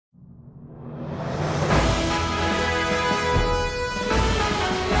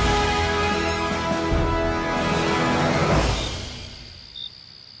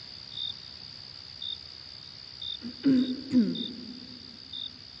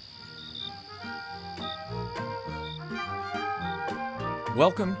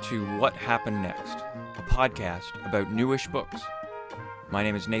Welcome to What Happened Next, a podcast about newish books. My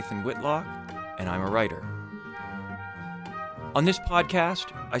name is Nathan Whitlock, and I'm a writer. On this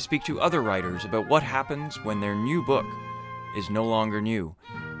podcast, I speak to other writers about what happens when their new book is no longer new,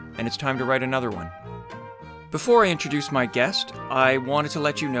 and it's time to write another one. Before I introduce my guest, I wanted to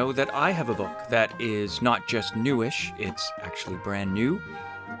let you know that I have a book that is not just newish, it's actually brand new.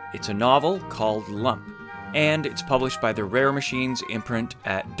 It's a novel called Lump, and it's published by the Rare Machines imprint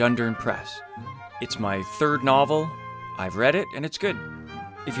at Dundurn Press. It's my third novel. I've read it, and it's good.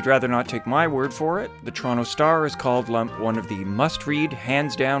 If you'd rather not take my word for it, the Toronto Star has called Lump one of the must-read,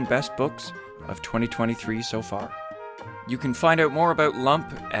 hands-down best books of 2023 so far. You can find out more about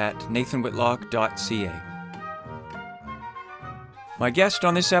Lump at nathanwhitlock.ca. My guest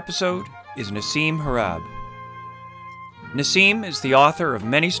on this episode is Naseem Hrab. Naseem is the author of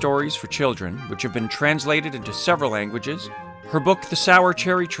many stories for children, which have been translated into several languages. Her book, The Sour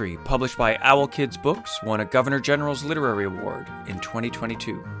Cherry Tree, published by Owl Kids Books, won a Governor General's Literary Award in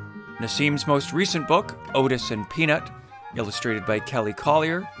 2022. Naseem's most recent book, Otis and Peanut, illustrated by Kelly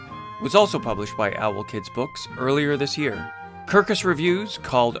Collier, was also published by Owl Kids Books earlier this year. Kirkus Reviews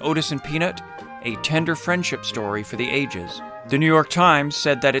called Otis and Peanut a tender friendship story for the ages. The New York Times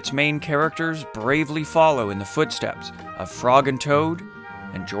said that its main characters bravely follow in the footsteps of Frog and Toad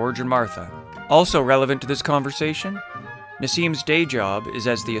and George and Martha. Also relevant to this conversation, Naseem's day job is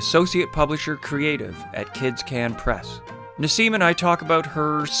as the Associate Publisher Creative at Kids Can Press. Naseem and I talk about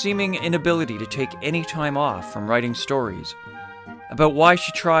her seeming inability to take any time off from writing stories, about why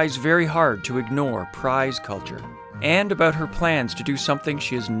she tries very hard to ignore prize culture, and about her plans to do something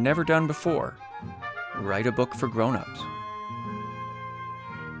she has never done before: write a book for grown-ups.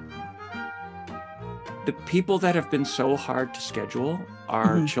 The people that have been so hard to schedule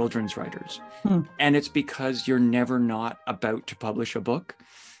are children's writers. And it's because you're never not about to publish a book.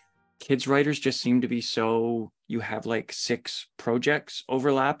 Kids writers just seem to be so, you have like 6 projects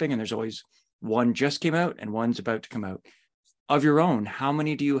overlapping and there's always one just came out and one's about to come out. Of your own, how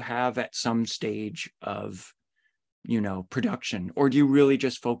many do you have at some stage of, production? Or do you really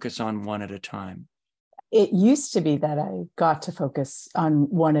just focus on one at a time? It used to be that I got to focus on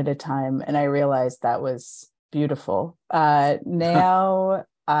one at a time, and I realized that was beautiful. Now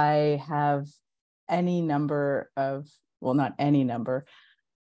I have any number of, well, not any number,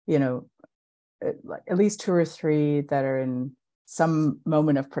 at least 2 or 3 that are in some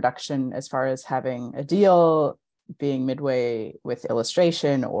moment of production as far as having a deal, being midway with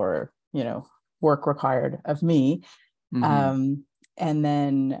illustration or, work required of me. And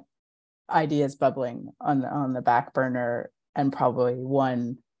then ideas bubbling on the back burner, and probably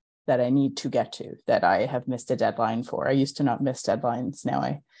one that I need to get to that I have missed a deadline for. I used to not miss deadlines. Now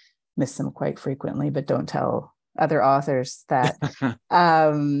I miss them quite frequently, but don't tell other authors that.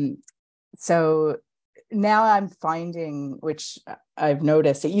 So now I'm finding, which I've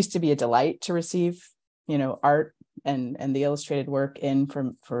noticed, it used to be a delight to receive, art and the illustrated work in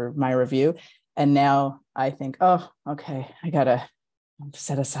for my review. And now I think, oh, okay, I gotta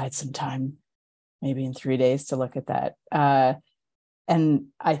set aside some time, maybe in 3 days, to look at that. And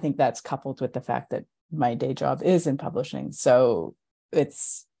I think that's coupled with the fact that my day job is in publishing. So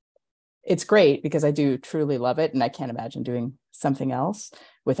it's great because I do truly love it. And I can't imagine doing something else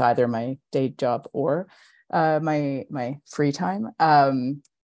with either my day job or my free time.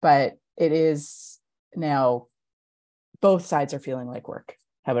 But it is now, both sides are feeling like work.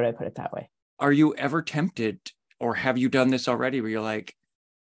 How would I put it that way? Are you ever tempted, or have you done this already, where you're like,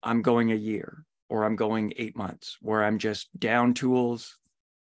 I'm going a year or I'm going 8 months, where I'm just down tools,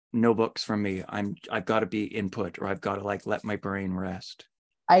 no books from me. I've got to be input, or I've got to let my brain rest?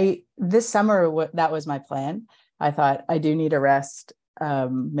 This summer, that was my plan. I thought I do need a rest.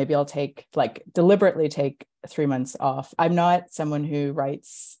 Maybe I'll deliberately take 3 months off. I'm not someone who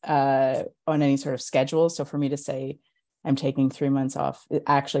writes on any sort of schedule. So for me to say I'm taking 3 months off, it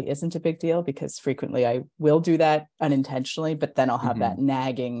actually isn't a big deal, because frequently I will do that unintentionally, but then I'll have that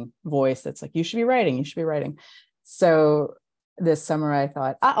nagging voice that's like, you should be writing. So this summer I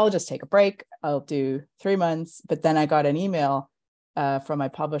thought, I'll just take a break. I'll do 3 months. But then I got an email from my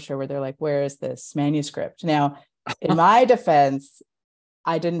publisher where they're like, where is this manuscript? Now, in my defense,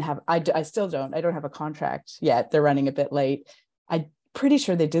 I still don't have a contract yet. They're running a bit late. I'm pretty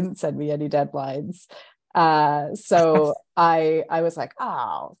sure they didn't send me any deadlines. So I was like,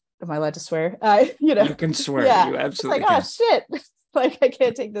 oh, am I allowed to swear? You can swear. Yeah. You absolutely can. Oh shit. I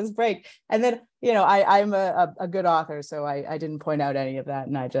can't take this break. And then, I'm a good author, so I didn't point out any of that.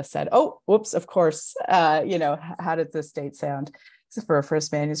 And I just said, oh, whoops, of course. How did this date sound for a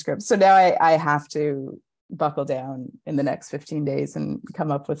first manuscript? So now I have to buckle down in the next 15 days and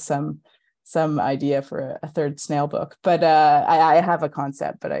come up with some idea for a third snail book. But I have a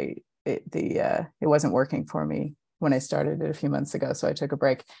concept, but it wasn't working for me when I started it a few months ago, so I took a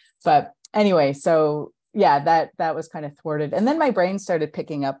break. But anyway, so yeah, that was kind of thwarted. And then my brain started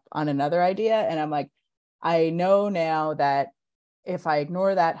picking up on another idea, and I'm like, I know now that if I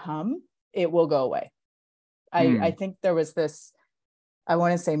ignore that hum, it will go away. I think there was this, I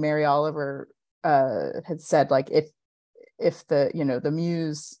want to say Mary Oliver had said, like, if the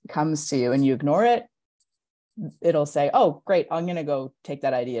muse comes to you and you ignore it, it'll say, oh, great, I'm going to go take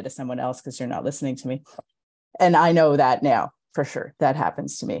that idea to someone else because you're not listening to me. And I know that now for sure. That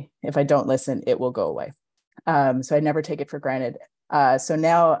happens to me. If I don't listen, it will go away. So I never take it for granted. So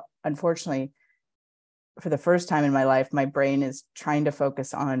now, unfortunately, for the first time in my life, my brain is trying to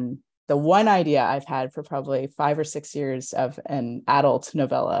focus on the one idea I've had for probably 5 or 6 years of an adult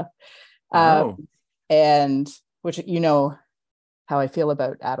novella. And which, how I feel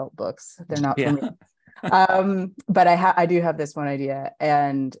about adult books. They're not for me. But I do have this one idea,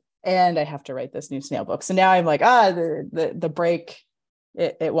 and I have to write this new snail book. So now I'm like, the break,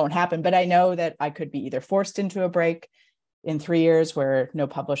 it won't happen. But I know that I could be either forced into a break in 3 years where no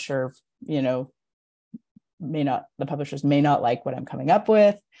publisher, the publishers may not like what I'm coming up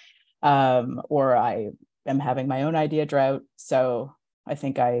with, or I am having my own idea drought. So I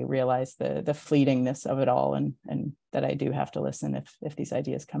think I realize the fleetingness of it all, and that I do have to listen if these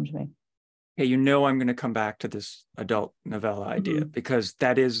ideas come to me. Hey, I'm going to come back to this adult novella idea, because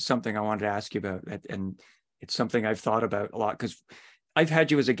that is something I wanted to ask you about, and it's something I've thought about a lot, because I've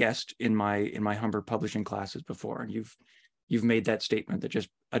had you as a guest in my Humber publishing classes before, and you've made that statement that just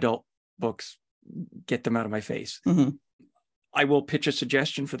adult books, get them out of my face. I will pitch a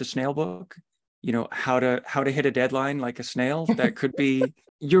suggestion for the snail book. How to hit a deadline like a snail. That could be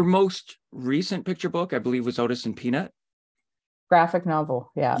your most recent picture book, I believe, was Otis and Peanut. Graphic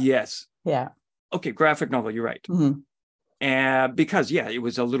novel. Yeah. Yes. Yeah. Okay. Graphic novel. You're right. And because it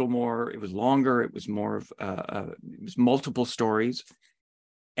was a little more, it was longer. It was more of, it was multiple stories.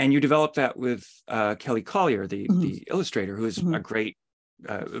 And you developed that with Kelly Collier, the illustrator, who is a great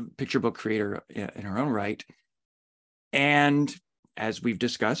picture book creator in her own right. And as we've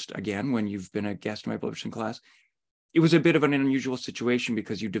discussed, again, when you've been a guest in my publishing class, it was a bit of an unusual situation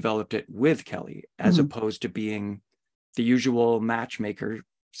because you developed it with Kelly, as opposed to being the usual matchmaker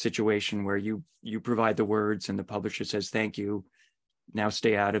situation where you provide the words and the publisher says, thank you, now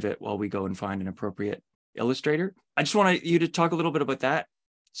stay out of it while we go and find an appropriate illustrator. I just want you to talk a little bit about that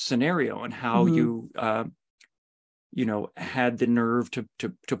scenario and how you, had the nerve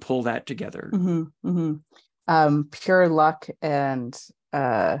to pull that together. Pure luck and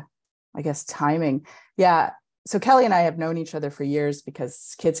I guess timing. Yeah. So Kelly and I have known each other for years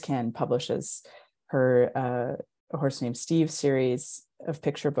because Kids Can publishes her A Horse Named Steve series of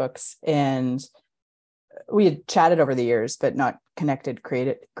picture books. And we had chatted over the years, but not connected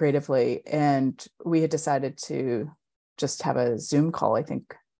creatively. And we had decided to just have a Zoom call, I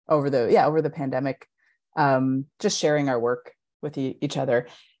think, over the pandemic, just sharing our work with each other.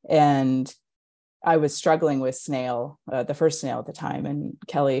 And I was struggling with Snail, the first Snail at the time, and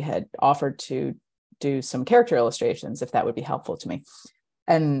Kelly had offered to do some character illustrations if that would be helpful to me.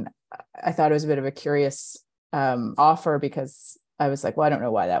 And I thought it was a bit of a curious offer, because I was like, well, I don't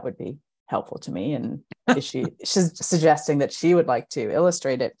know why that would be helpful to me. And she's suggesting that she would like to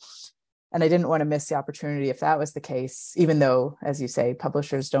illustrate it. And I didn't want to miss the opportunity if that was the case, even though, as you say,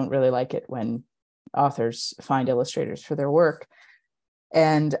 publishers don't really like it when authors find illustrators for their work.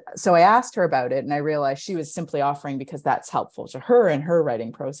 And so I asked her about it, and I realized she was simply offering because that's helpful to her in her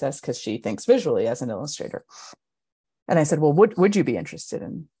writing process, because she thinks visually as an illustrator. And I said, well, would you be interested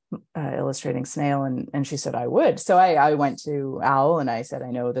in illustrating Snail? And she said, I would. So I went to Al and I said,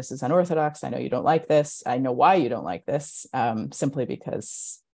 I know this is unorthodox. I know you don't like this. I know why you don't like this, simply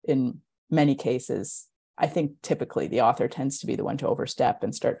because in many cases, I think typically the author tends to be the one to overstep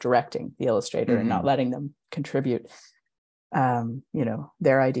and start directing the illustrator and not letting them contribute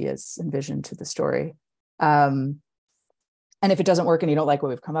their ideas and vision to the story. And if it doesn't work and you don't like what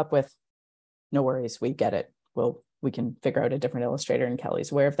we've come up with, no worries, we get it. We can figure out a different illustrator, and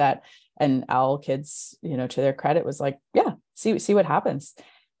Kelly's aware of that. And Owl Kids, to their credit, was like, yeah, see what happens.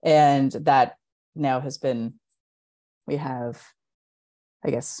 And that now has been, we'll have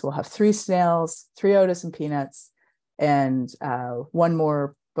 3 Snails, 3 Otis and Peanuts, and one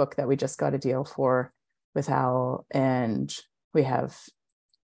more book that we just got a deal for with Owl. And we have,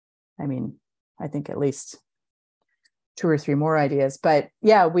 I think at least 2 or 3 more ideas. But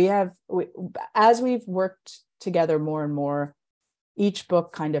yeah, as we've worked together more and more, each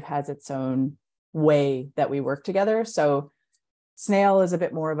book kind of has its own way that we work together. So Snail is a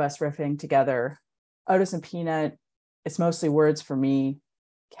bit more of us riffing together. Otis and Peanut, it's mostly words for me,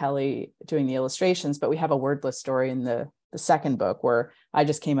 Kelly doing the illustrations, but we have a wordless story in the second book where I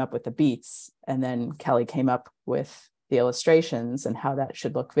just came up with the beats and then Kelly came up with the illustrations and how that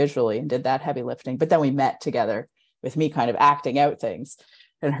should look visually and did that heavy lifting. But then we met together with me kind of acting out things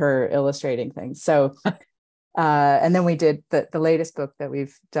and her illustrating things. So, and then we did the latest book that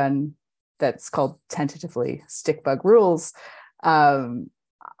we've done that's called tentatively Stickbug Rules.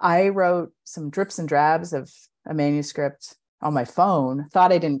 I wrote some drips and drabs of a manuscript on my phone,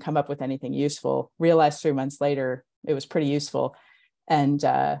 thought I didn't come up with anything useful, realized 3 months later it was pretty useful, and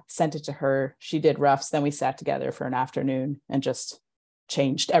sent it to her. She did roughs. Then we sat together for an afternoon and just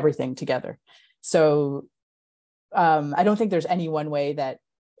changed everything together. So I don't think there's any one way that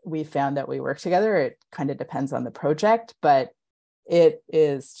we found that we work together. It kind of depends on the project, but it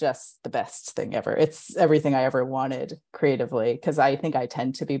is just the best thing ever. It's everything I ever wanted creatively, because I think I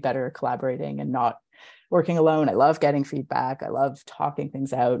tend to be better collaborating and not working alone. I love getting feedback. I love talking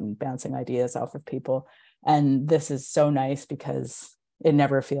things out and bouncing ideas off of people. And this is so nice because it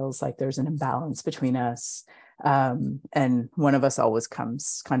never feels like there's an imbalance between us. And one of us always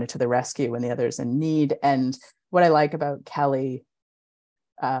comes kind of to the rescue when the other's in need. And what I like about Kelly,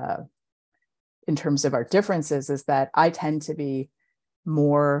 in terms of our differences, is that I tend to be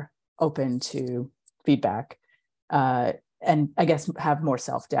more open to feedback, and I guess have more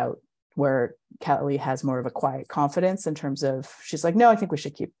self-doubt, where Kelly has more of a quiet confidence in terms of, she's like, no, I think we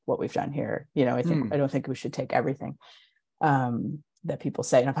should keep what we've done here. You know, I don't think we should take everything that people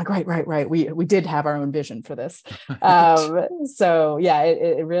say. And I'm like, right. We did have our own vision for this. So yeah,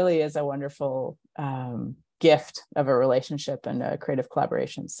 it really is a wonderful gift of a relationship and a creative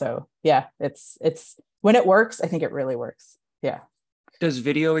collaboration. So yeah, it's when it works, I think it really works. Yeah. Does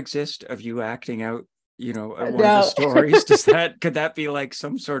video exist of you acting out, one No. of the stories? Could that be like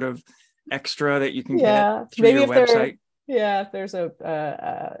some sort of extra that you can get through your website? If there's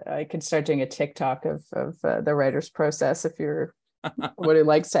I could start doing a TikTok of the writer's process if you're one who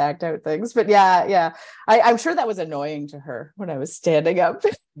likes to act out things. But yeah. I'm sure that was annoying to her when I was standing up.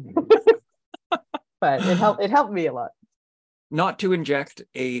 But it helped me a lot. Not to inject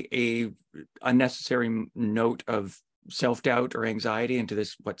a unnecessary note of self-doubt or anxiety into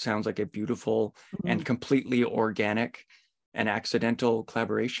this, what sounds like a beautiful and completely organic and accidental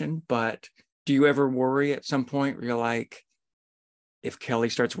collaboration, but do you ever worry at some point where you're like, if Kelly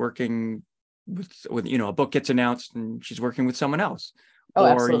starts working with a book gets announced and she's working with someone else, or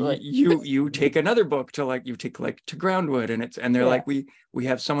absolutely. you take another book to to Groundwood and they're like, we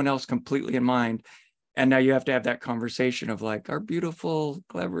have someone else completely in mind. And now you have to have that conversation of like, our beautiful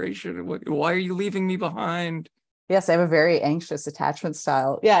collaboration. Why are you leaving me behind? Yes, I have a very anxious attachment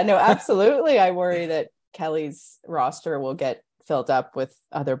style. Yeah, no, absolutely. I worry that Kelly's roster will get filled up with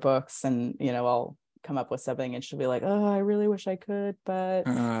other books and, I'll come up with something and she'll be like, oh, I really wish I could, but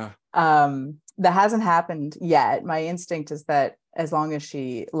that hasn't happened yet. My instinct is that as long as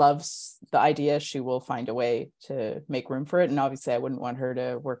she loves the idea, she will find a way to make room for it. And obviously I wouldn't want her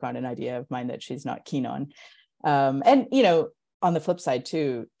to work on an idea of mine that she's not keen on. And, on the flip side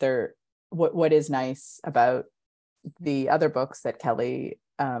too, what is nice about the other books that Kelly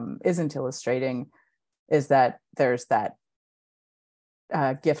isn't illustrating is that there's that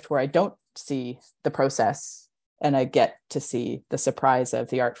gift where I don't see the process and I get to see the surprise of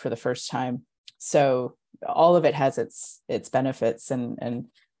the art for the first time. So all of it has its benefits and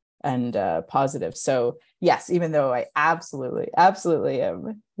positives. So yes, even though I absolutely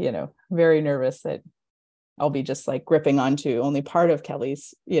am, very nervous that I'll be just like gripping onto only part of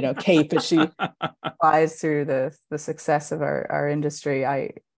Kelly's, cape as she flies through the success of our industry.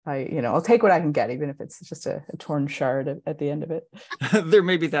 I'll take what I can get, even if it's just a torn shard at the end of it. There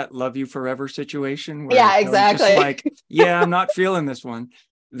may be that love you forever situation where exactly. Just like, I'm not feeling this one.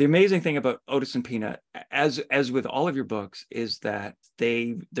 The amazing thing about Otis and Peanut, as with all of your books, is that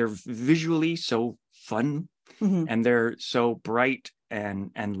they're visually so fun and they're so bright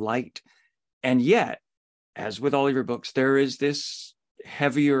and light. And yet, as with all of your books, there is this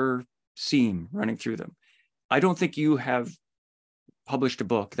heavier seam running through them. I don't think you have published a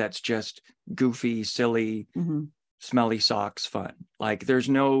book that's just goofy, silly, smelly socks fun. Like there's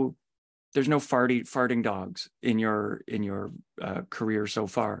no farting dogs in your career so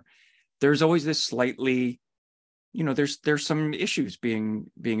far. There's always this slightly, there's some issues being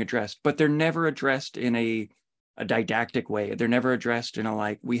addressed, but they're never addressed in a didactic way. They're never addressed in a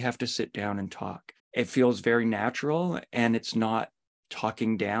like, we have to sit down and talk. It feels very natural and it's not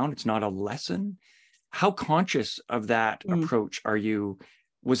talking down. It's not a lesson. How conscious of that approach are you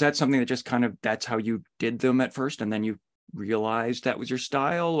Was that something that just kind of, that's how you did them at first, and then you realized that was your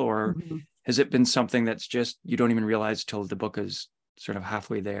style? Or Mm-hmm. has it been something that's just, you don't even realize till the book is sort of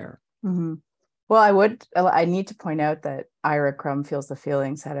halfway there? Mm-hmm. Well, I need to point out that Ira Crumb Feels the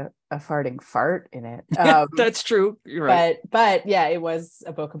Feelings had a farting fart in it. That's true. You're right. But yeah, it was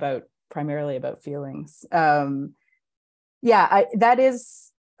a book primarily about feelings. That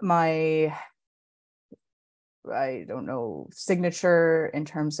is my, I don't know, signature in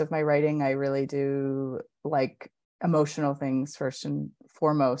terms of my writing. I really do like emotional things first and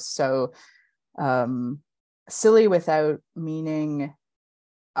foremost. So silly without meaning,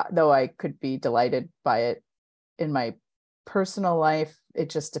 though I could be delighted by it in my personal life, it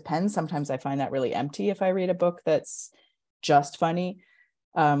just depends. Sometimes I find that really empty if I read a book that's just funny,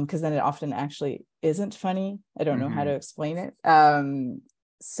 because then it often actually isn't funny. I don't know how to explain it.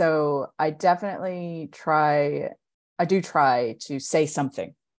 So I definitely try to say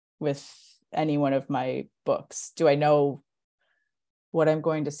something with any one of my books. Do I know what I'm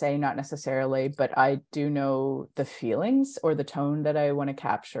going to say? Not necessarily, but I do know the feelings or the tone that I want to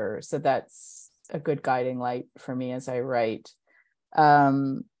capture. So that's a good guiding light for me as I write.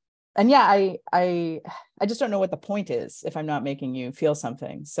 And yeah, I just don't know what the point is if I'm not making you feel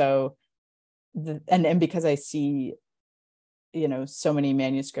something. So and because I see, so many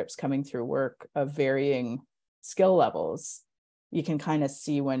manuscripts coming through work of varying skill levels, you can kind of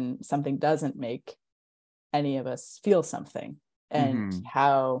see when something doesn't make any of us feel something, and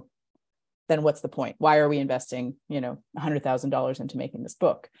how, then what's the point? Why are we investing, $100,000 into making this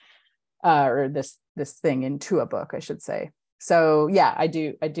book, or this thing into a book, I should say. So yeah, I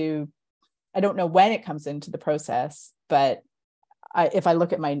don't know when it comes into the process, but if I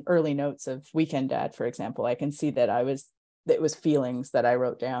look at my early notes of Weekend Dad, for example, I can see that it was feelings that I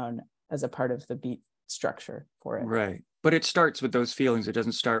wrote down as a part of the beat structure for it. Right. But it starts with those feelings. It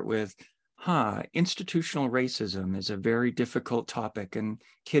doesn't start with, institutional racism is a very difficult topic and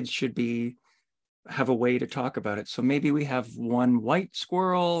kids should have a way to talk about it. So maybe we have one white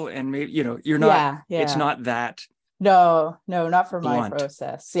squirrel, and maybe, you're not, it's not that. No, not for blunt. my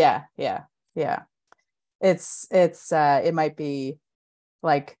process. Yeah. It might be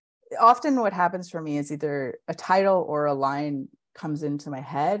like, often what happens for me is either a title or a line comes into my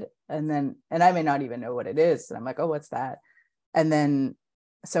head, and I may not even know what it is, and I'm like, oh, what's that? And then,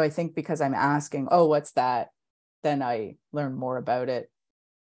 so I think because I'm asking, oh, what's that, then I learn more about it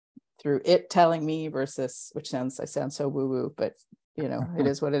through it telling me, versus, I sound so woo woo, but it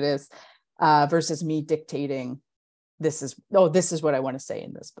is what it is, versus me dictating, this is what I want to say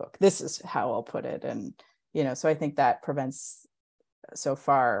in this book, this is how I'll put it. And so I think that prevents so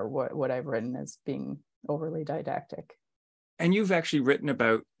far what I've written as being overly didactic. And you've actually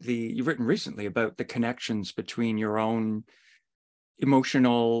written recently about the connections between your own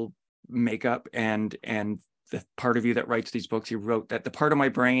emotional makeup and the part of you that writes these books. You wrote that the part of my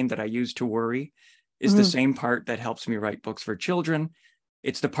brain that I use to worry is the same part that helps me write books for children.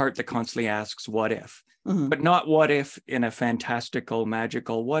 It's the part that constantly asks, what if? But not what if in a fantastical,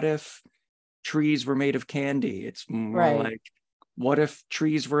 magical, what if trees were made of candy? It's more like, what if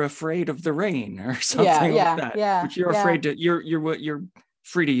trees were afraid of the rain, or something like that? Which you're afraid to, you're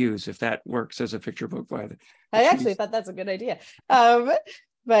free to use if that works as a picture book by the I actually thought that's a good idea. But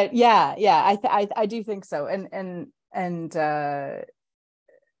I do think so.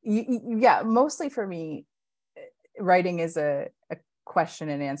 Mostly for me, writing is a question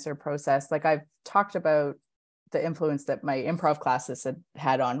and answer process. Like, I've talked about the influence that my improv classes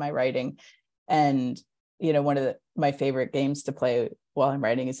had on my writing. And, one of my favorite games to play while I'm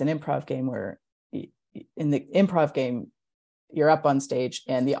writing is an improv game, where in the improv game, you're up on stage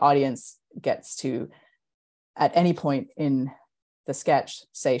and the audience gets to, at any point in the sketch,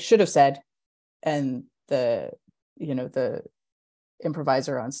 say should have said, and the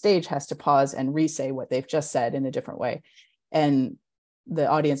improviser on stage has to pause and re-say what they've just said in a different way. And the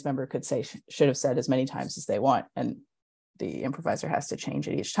audience member could say should have said as many times as they want, and the improviser has to change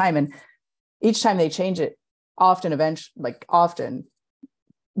it each time. And each time they change it, often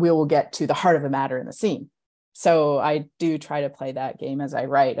we will get to the heart of the matter in the scene. So I do try to play that game as I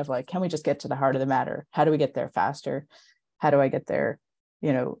write, of like, can we just get to the heart of the matter? How do we get there faster? How do I get there,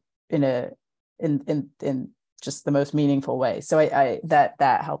 in just the most meaningful way? So I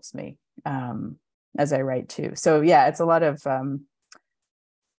that helps me as I write too. So yeah, it's a lot of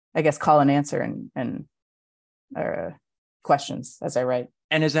I guess call and answer and questions as I write.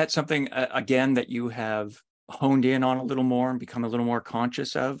 And is that something again that you have honed in on a little more and become a little more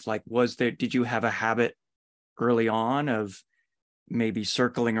conscious of? Like, did you have a habit early on of maybe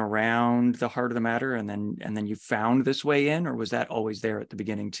circling around the heart of the matter, and then you found this way in, or was that always there at the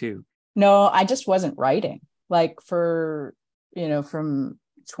beginning too? No, I just wasn't writing. Like for, from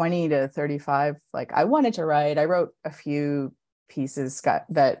 20 to 35, like I wanted to write. I wrote a few pieces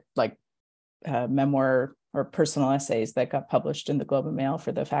that like memoir or personal essays that got published in the Globe and Mail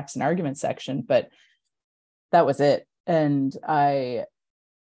for the facts and arguments section, but that was it. And I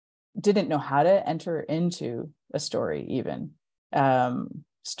didn't know how to enter into a story, even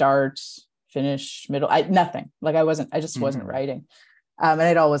start, finish, middle, nothing. Like I just wasn't writing. And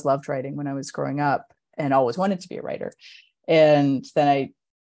I'd always loved writing when I was growing up and always wanted to be a writer. And then I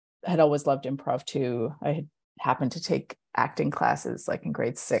had always loved improv too. I had happened to take acting classes like in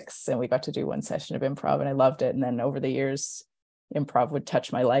grade 6, and we got to do one session of improv and I loved it. And then over the years, improv would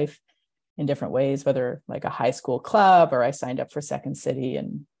touch my life in different ways, whether like a high school club or I signed up for Second City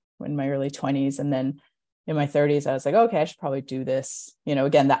and in my early 20s. And then in my 30s, I was like, okay, I should probably do this.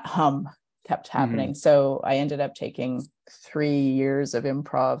 Again, that hum kept happening. So I ended up taking 3 years of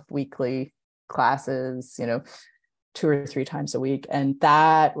improv weekly classes, 2 or 3 times a week. And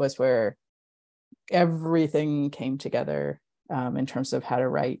that was where everything came together in terms of how to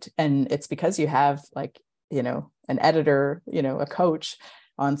write. And it's because you have like, an editor, a coach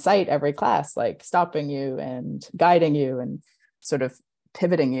on site every class, like stopping you and guiding you and sort of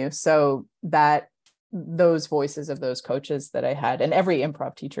pivoting you. So that those voices of those coaches that I had, and every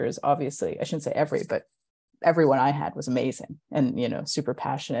improv teacher is obviously, I shouldn't say every, but everyone I had was amazing and, super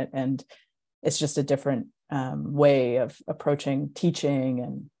passionate. And it's just a different way of approaching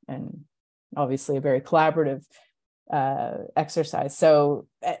teaching and obviously a very collaborative exercise. So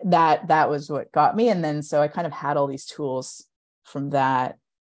that was what got me. And then, so I kind of had all these tools from that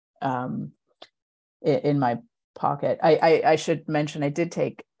in my pocket. I should mention, I did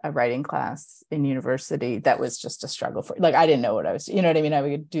take a writing class in university that was just a struggle for, like, I didn't know what I was, you know what I mean? I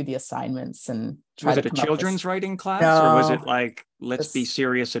would do the assignments and try. Was it a children's writing class? No, or was it like, let's be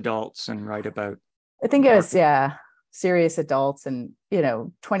serious adults and write about? I think it was, serious adults and,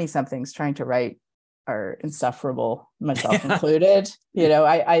 20 somethings trying to write are insufferable, myself included.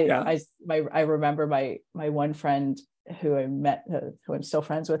 I remember my one friend who I met, who I'm still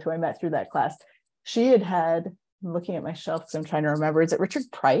friends with, who I met through that class. She had I'm looking at my shelf because I'm trying to remember. Is it Richard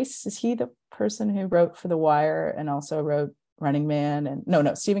Price? Is he the person who wrote For the Wire and also wrote Running Man? And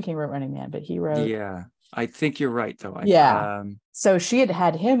no, Stephen King wrote Running Man, but he wrote. Yeah, I think you're right, though. So she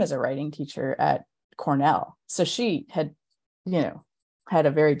had him as a writing teacher at Cornell. So she had, had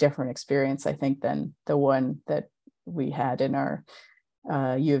a very different experience, I think, than the one that we had in our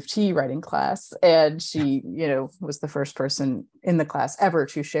U of T writing class. And she, was the first person in the class ever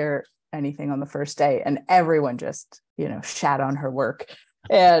to share anything on the first day, and everyone just shat on her work.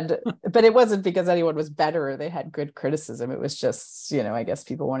 But it wasn't because anyone was better or they had good criticism. It was just I guess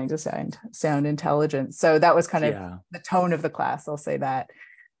people wanting to sound intelligent. So that was kind of the tone of the class, I'll say that,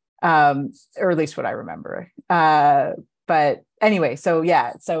 or at least what I remember. But anyway, so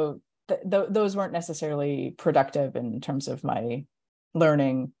those weren't necessarily productive in terms of my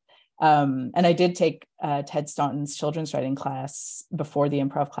learning. And I did take Ted Staunton's children's writing class before the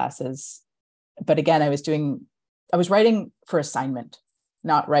improv classes. But again, I was writing for assignment,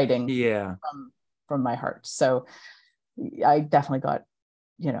 not writing from my heart. So I definitely got,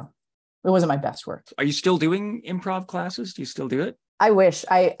 it wasn't my best work. Are you still doing improv classes? Do you still do it? I wish.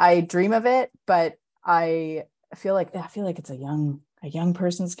 I dream of it, but I feel like it's a young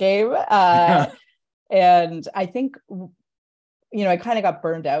person's game. And I think I kind of got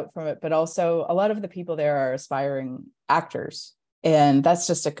burned out from it, but also a lot of the people there are aspiring actors. And that's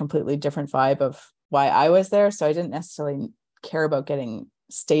just a completely different vibe of why I was there. So I didn't necessarily care about getting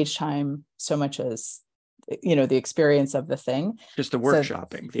stage time so much as, the experience of the thing. Just the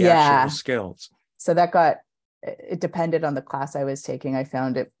workshopping, the actual skills. So it depended on the class I was taking. I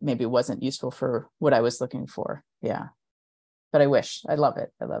found it maybe wasn't useful for what I was looking for. Yeah. But I wish. I love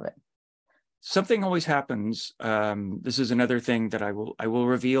it. Something always happens. This is another thing that I will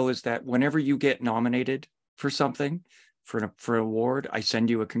reveal, is that whenever you get nominated for something, for an award, I send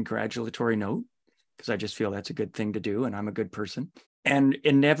you a congratulatory note because I just feel that's a good thing to do, and I'm a good person. And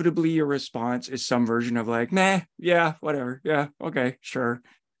inevitably, your response is some version of like, "Meh, yeah, whatever, yeah, okay, sure."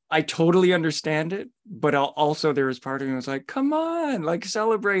 I totally understand it, but also there was part of me was like, "Come on, like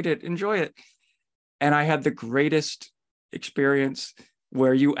celebrate it, enjoy it." And I had the greatest experience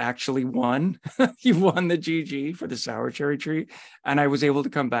where you actually won. You won the GG for the sour cherry treat. And I was able to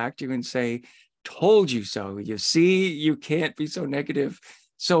come back to you and say, "Told you so. You see, you can't be so negative."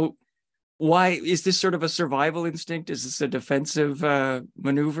 So why is this sort of a survival instinct? Is this a defensive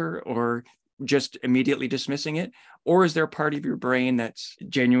maneuver, or just immediately dismissing it? Or is there a part of your brain that's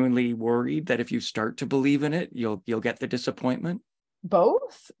genuinely worried that if you start to believe in it, you'll get the disappointment?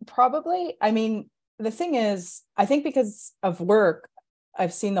 Both, probably. I mean, the thing is, I think because of work,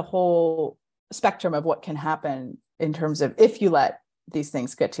 I've seen the whole spectrum of what can happen in terms of if you let these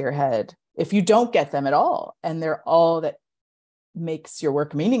things get to your head, if you don't get them at all, and they're all that makes your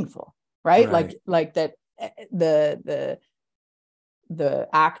work meaningful, right? Like that the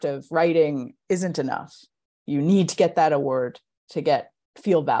act of writing isn't enough. You need to get that award to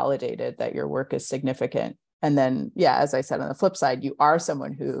feel validated that your work is significant. And then, yeah, as I said, on the flip side, you are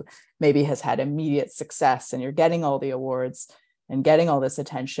someone who maybe has had immediate success and you're getting all the awards and getting all this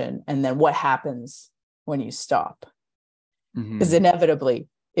attention. And then what happens when you stop? Because inevitably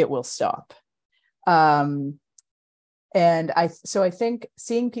it will stop. And I think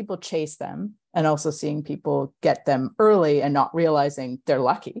seeing people chase them and also seeing people get them early and not realizing they're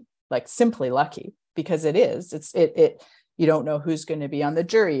lucky, like simply lucky, because you don't know who's going to be on the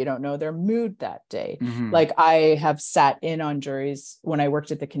jury. You don't know their mood that day. Like I have sat in on juries when I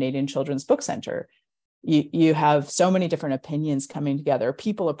worked at the Canadian Children's Book Centre. You have so many different opinions coming together,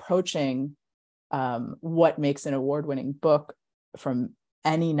 people approaching what makes an award-winning book from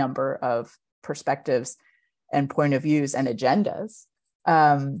any number of perspectives and point of views and agendas,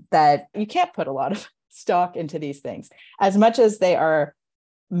 that you can't put a lot of stock into these things. As much as they are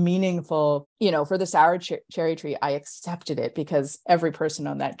meaningful, for the Sour Cherry Tree, I accepted it because every person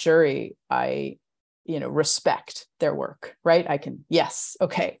on that jury, I respect their work, right?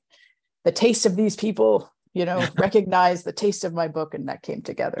 Okay, the taste of these people, recognize the taste of my book, and that came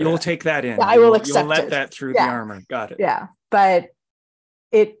together. You'll take that in. Yeah, I will accept You'll let it. that through the armor. Got it. Yeah, but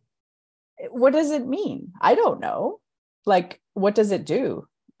what does it mean? I don't know. Like, what does it do?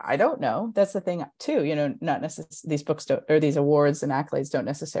 I don't know. That's the thing too. Not necessarily these books or these awards and accolades don't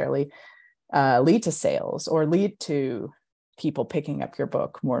necessarily lead to sales or lead to people picking up your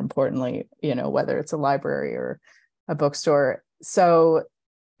book. More importantly, whether it's a library or a bookstore. So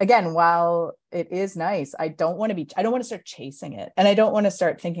again, while it is nice, I don't want to start chasing it. And I don't want to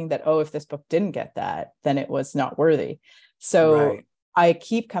start thinking that, if this book didn't get that, then it was not worthy. So I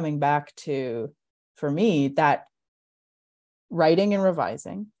keep coming back to, for me, that writing and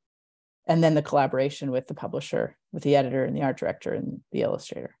revising, and then the collaboration with the publisher, with the editor and the art director and the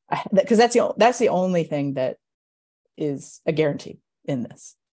illustrator, because that's the only thing that is a guarantee in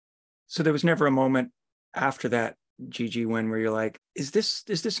this. So there was never a moment after that, Gigi, where you're like, is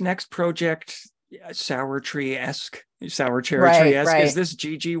this next project Sour Cherry-esque? Right. Is this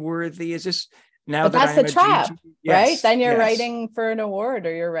Gigi worthy? Is this now but that that's I'm the trap, Gigi? right? Then you're writing for an award,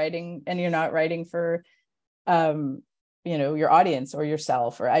 or you're writing and you're not writing for your audience or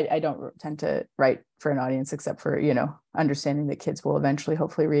yourself. Or I don't tend to write for an audience except for understanding that kids will eventually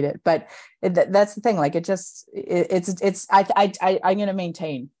hopefully read it. But that's the thing. Like I'm going to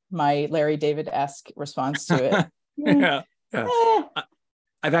maintain my Larry David-esque response to it. Yeah.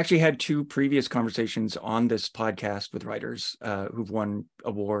 I've actually had two previous conversations on this podcast with writers who've won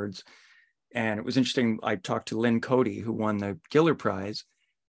awards. And it was interesting. I talked to Lynn Cody, who won the Giller Prize.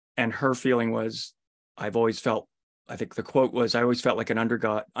 And her feeling was, I think the quote was, I always felt like an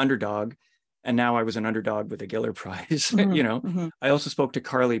underdog. And now I was an underdog with a Giller Prize. I also spoke to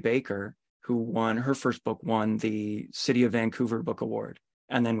Carly Baker, who her first book won the City of Vancouver Book Award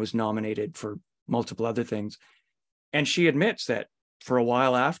and then was nominated for multiple other things. And she admits that for a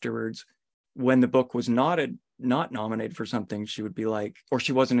while afterwards, when the book was not nominated for something, she would be like, or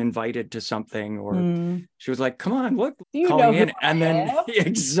she wasn't invited to something, or she was like, come on, look, calling in. And then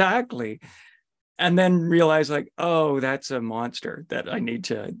exactly. And then realize like, oh, that's a monster that I need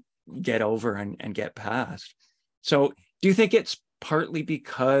to get over and get past. So do you think it's partly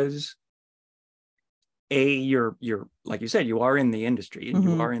because you're like you said, you are in the industry and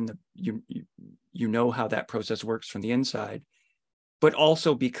you are in the, you know how that process works from the inside, but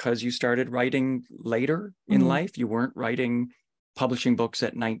also because you started writing later in life, you weren't publishing books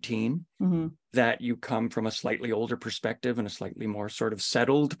at 19, that you come from a slightly older perspective and a slightly more sort of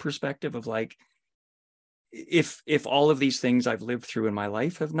settled perspective of like, if all of these things I've lived through in my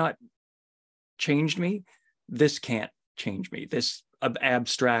life have not changed me, this can't change me. This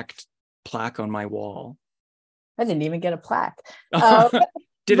abstract plaque on my wall. I didn't even get a plaque.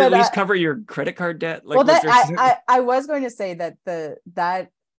 Did it at least cover your credit card debt? Like, I was going to say that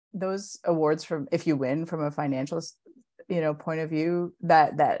those awards, from if you win from a financial point of view,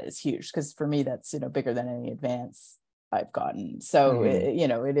 that is huge, because for me that's bigger than any advance I've gotten. So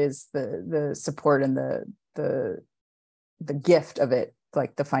it is the support and the gift of it,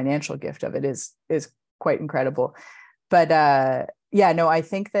 like the financial gift of it is quite incredible. But I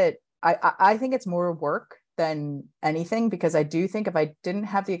think that I think it's more work than anything, because I do think if I didn't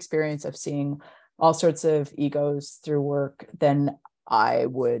have the experience of seeing all sorts of egos through work, then I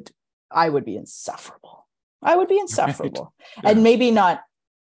would be insufferable. I would be insufferable. Right. Yeah. And maybe not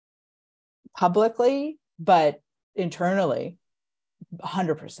publicly, but internally,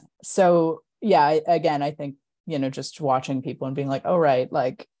 100%. So yeah, again, I think, just watching people and being like, oh, right,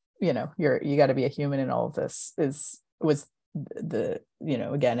 like, you got to be a human in all of this was the,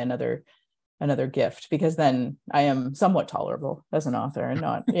 again, another gift, because then I am somewhat tolerable as an author and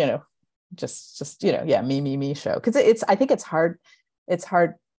not, just me show. Because I think it's hard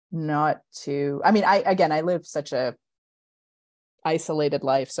not to, I mean, I live such a isolated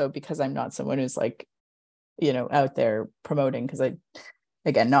life. So because I'm not someone who's like, out there promoting, because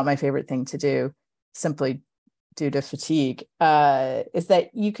again, not my favorite thing to do, simply due to fatigue, is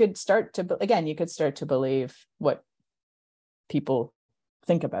that you could start to believe what people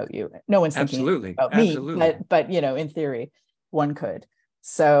think about you. No one's thinking about me, but in theory, one could.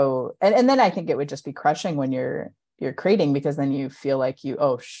 So, and then I think it would just be crushing when you're creating, because then you feel like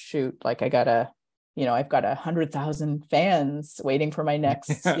oh shoot, like I've got 100,000 fans waiting for my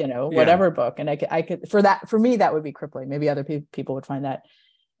next, whatever book. And I could, for me, that would be crippling. Maybe other people would find that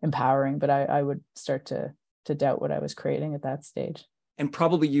empowering, but I would start to doubt what I was creating at that stage. And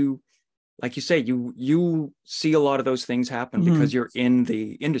probably you, like you say, you see a lot of those things happen because you're in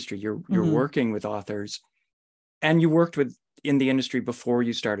the industry, you're working with authors, and you worked in the industry before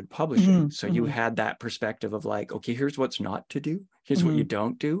you started publishing. So you had that perspective of like, okay, here's what's not to do. Here's what you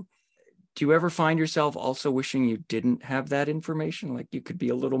don't do. Do you ever find yourself also wishing you didn't have that information? Like you could be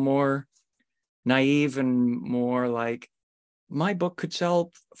a little more naive and more like, my book could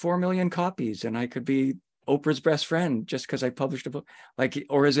sell 4 million copies and I could be Oprah's best friend just because I published a book. Like,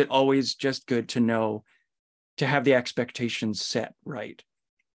 or is it always just good to know, to have the expectations set right?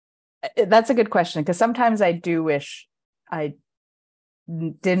 That's a good question, because sometimes I do wish I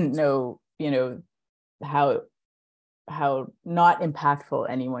didn't know, how not impactful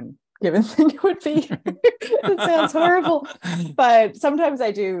anyone given thing it would be. It sounds horrible, but sometimes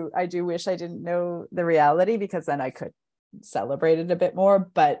I do wish I didn't know the reality, because then I could celebrate it a bit more.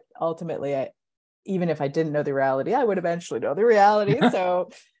 But ultimately, even if I didn't know the reality, I would eventually know the reality.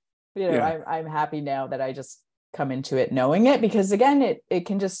 So, I'm happy now that I just come into it knowing it, because again, it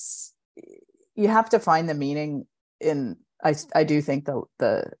can just, you have to find the meaning in, I do think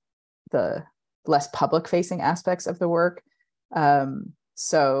the less public facing aspects of the work.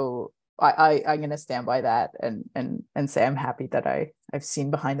 So I'm going to stand by that and say I'm happy that I've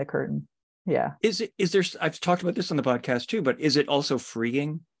seen behind the curtain. Yeah. Is there, I've talked about this on the podcast too, but is it also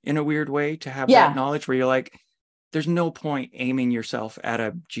freeing in a weird way to have that knowledge where you're like, there's no point aiming yourself at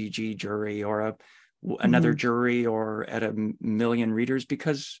a GG jury or another jury or at a million readers,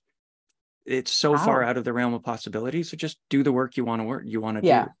 because it's so far out of the realm of possibility. So just do the work you want to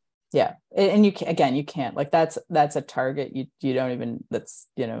do. Yeah. And you can't, like, that's a target. You don't even, that's,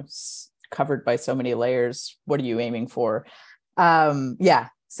 covered by so many layers. What are you aiming for?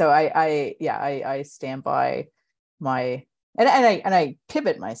 So I stand by my, and I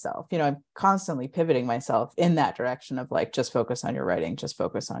pivot myself, I'm constantly pivoting myself in that direction of like, just focus on your writing, just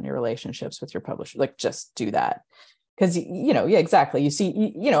focus on your relationships with your publisher, like just do that. Cause exactly. You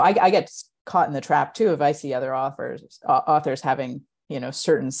see, I get caught in the trap too. If I see other authors having,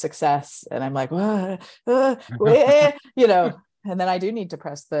 certain success, and I'm like, and then I do need to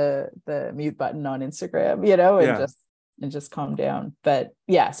press the mute button on Instagram, and just calm down. But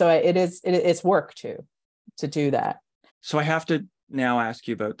yeah, so it's work to do that. So I have to now ask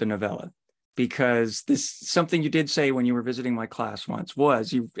you about the novella, because something you did say when you were visiting my class once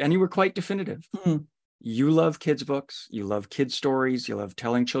was you were quite definitive. You love kids' books, you love kids' stories, you love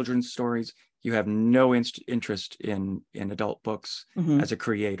telling children's stories. You have no interest in adult books as a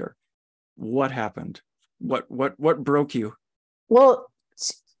creator. What happened? What broke you? Well,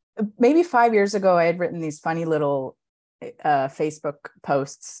 maybe 5 years ago, I had written these funny little Facebook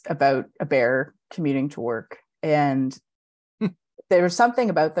posts about a bear commuting to work. And there was something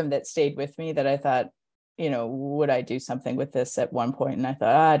about them that stayed with me that I thought, would I do something with this at one point? And I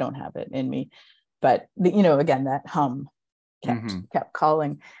thought, I don't have it in me. But, again, that hum kept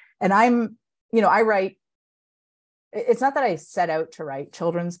calling. And I write, it's not that I set out to write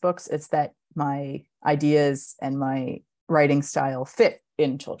children's books. It's that my ideas and my writing style fit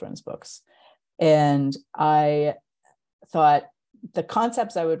in children's books. And I thought the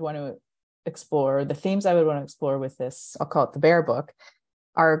concepts I would want to explore, the themes I would want to explore with this, I'll call it the bear book,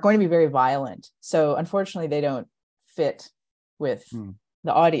 are going to be very violent. So unfortunately, they don't fit with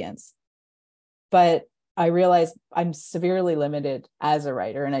the audience. But I realized I'm severely limited as a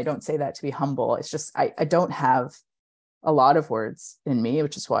writer. And I don't say that to be humble. It's just, I don't have a lot of words in me,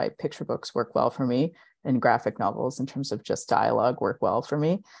 which is why picture books work well for me, and graphic novels in terms of just dialogue work well for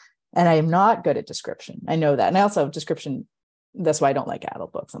me. And I am not good at description. I know that. And I also have description. That's why I don't like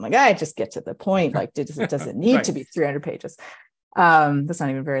adult books. I'm like, I just get to the point. Like, does it need Right. to be 300 pages? That's not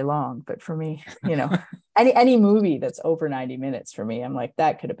even very long, but for me, any movie that's over 90 minutes for me, I'm like,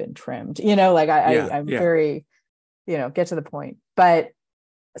 that could have been trimmed, like I'm very, get to the point. But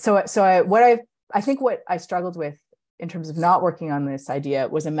I think what I struggled with in terms of not working on this idea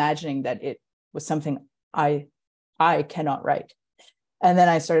was imagining that it was something I cannot write. And then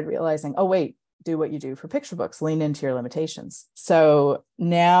I started realizing, oh, wait, do what you do for picture books, lean into your limitations. So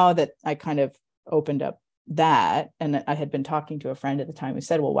now that I kind of opened up that, and I had been talking to a friend at the time who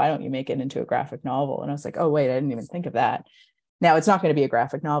said, well, why don't you make it into a graphic novel? And I was like, oh, wait, I didn't even think of that. Now it's not going to be a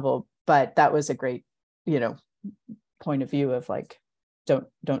graphic novel, but that was a great, point of view of like,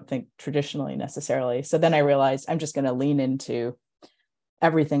 don't think traditionally necessarily. So then I realized I'm just going to lean into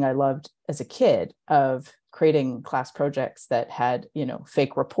everything I loved as a kid of creating class projects that had,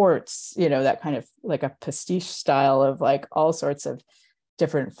 fake reports, that kind of like a pastiche style of like all sorts of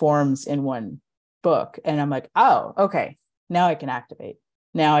different forms in one book. And I'm like, oh, okay, now I can activate.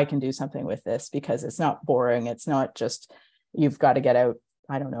 Now I can do something with this because it's not boring. It's not just, you've got to get out,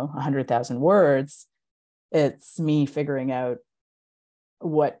 I don't know, 100,000 words. It's me figuring out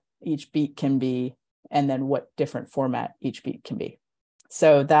what each beat can be and then what different format each beat can be.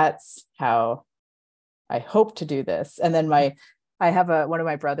 So that's how I hope to do this. And then I have one of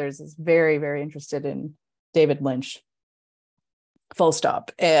my brothers is very, very interested in David Lynch, full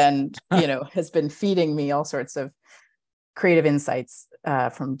stop. And, has been feeding me all sorts of creative insights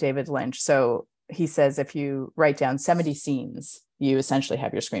from David Lynch. So he says, if you write down 70 scenes, you essentially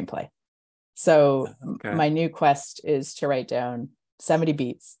have your screenplay. So my new quest is to write down 70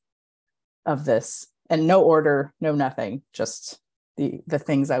 beats of this, and no order, no nothing, just the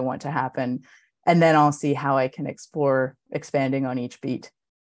things I want to happen. And then I'll see how I can explore expanding on each beat,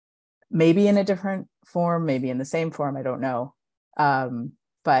 maybe in a different form, maybe in the same form, I don't know.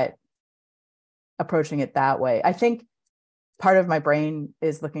 But approaching it that way, I think part of my brain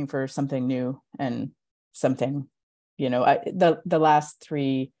is looking for something new and something, the last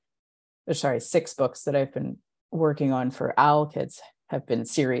 6 books that I've been working on for Owl Kids have been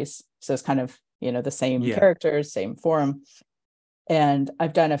series. So it's kind of, the same characters, same form. And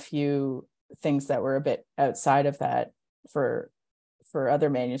I've done a few things that were a bit outside of that for other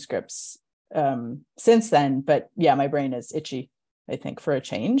manuscripts since then. But yeah, my brain is itchy, I think, for a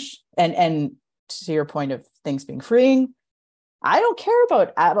change. And to your point of things being freeing, I don't care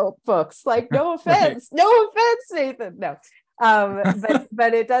about adult books. Like, no offense, no offense, Nathan. No.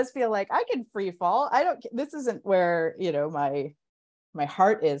 But it does feel like I can free fall. This isn't where, my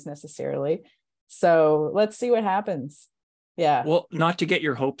heart is necessarily. So let's see what happens. Yeah. Well, not to get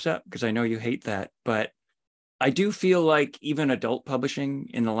your hopes up, because I know you hate that, but I do feel like even adult publishing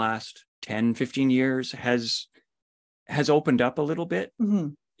in the last 10, 15 years has opened up a little bit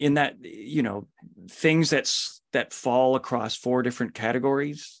in that, things that fall across 4 different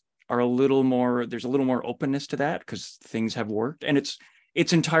categories are there's a little more openness to that because things have worked. And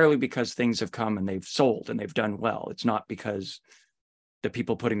it's entirely because things have come and they've sold and they've done well. It's not because the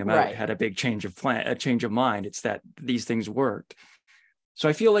people putting them out had a big change of mind. It's that these things worked. So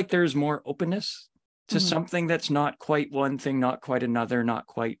I feel like there's more openness to something that's not quite one thing, not quite another, not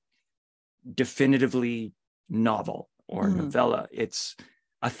quite definitively novel or novella. It's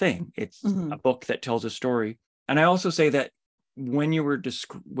a thing. It's a book that tells a story. And I also say that when you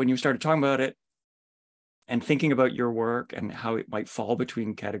started talking about it and thinking about your work and how it might fall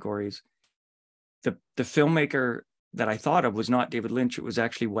between categories, the filmmaker that I thought of was not David Lynch. It was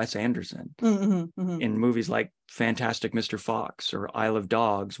actually Wes Anderson in movies like Fantastic Mr. Fox or Isle of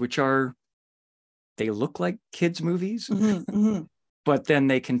Dogs, which they look like kids' movies, but then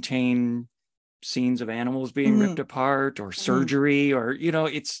they contain scenes of animals being ripped apart or surgery or,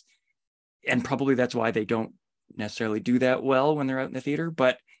 and probably that's why they don't necessarily do that well when they're out in the theater,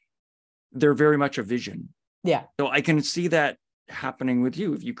 but they're very much a vision. Yeah. So I can see that happening with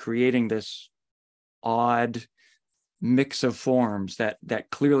you, if you creating this odd mix of forms that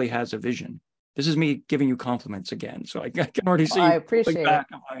clearly has a vision. This is me giving you compliments again. So I can already see. I appreciate it.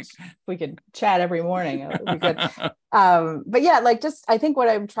 Like, we could chat every morning. We could. But yeah, I think what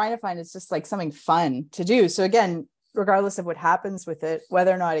I'm trying to find is just like something fun to do. So again, regardless of what happens with it,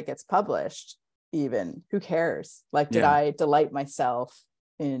 whether or not it gets published, even, who cares? Like, did I delight myself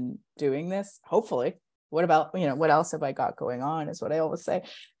in doing this? Hopefully. What about, what else have I got going on is what I always say.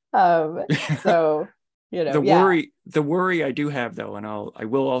 So you know, the worry I do have though, and I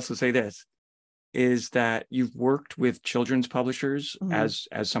will also say this, is that you've worked with children's publishers as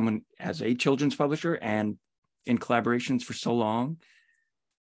a children's publisher and in collaborations for so long.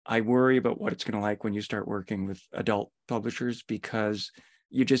 I worry about what it's going to like when you start working with adult publishers, because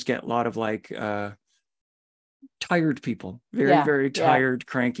you just get a lot of like tired people, very tired,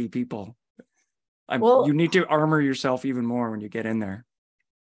 cranky people. You need to armor yourself even more when you get in there.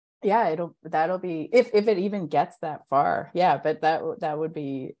 Yeah, that'll be if it even gets that far. Yeah, but that would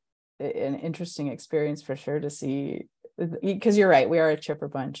be an interesting experience for sure to see, because you're right, we are a chipper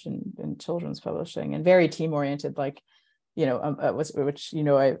bunch in children's publishing, and very team oriented, like, you know, which, you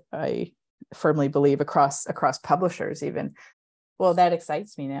know, I firmly believe across publishers even. Well, that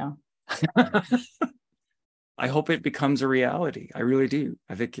excites me now. I hope it becomes a reality. I really do.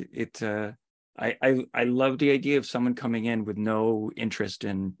 I think I love the idea of someone coming in with no interest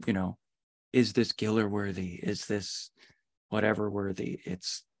in, you know, is this Giller worthy? Is this whatever worthy?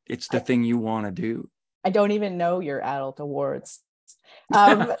 It's the thing you want to do. I don't even know your adult awards.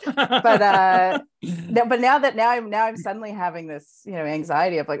 But now I'm suddenly having this, you know,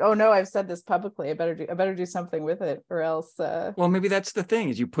 anxiety of like, oh no, I've said this publicly. I better do something with it, or else. Well, maybe that's the thing,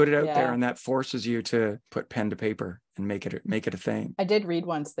 is you put it out there, and that forces you to put pen to paper and make it a thing. I did read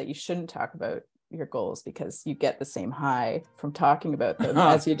once that you shouldn't talk about your goals because you get the same high from talking about them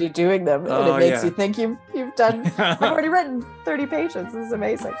as you do doing them, and it makes you think you've done. I've already written 30 pages. This is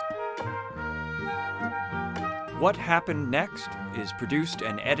amazing. What Happened Next is produced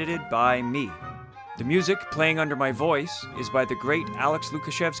and edited by me. The music playing under my voice is by the great Alex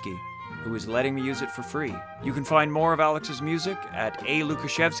Lukashevsky, who is letting me use it for free. You can find more of Alex's music at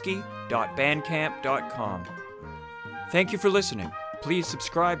alukashevsky.bandcamp.com. Thank you for listening. Please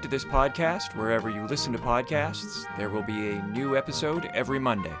subscribe to this podcast wherever you listen to podcasts. There will be a new episode every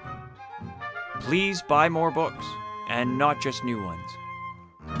Monday. Please buy more books, and not just new ones.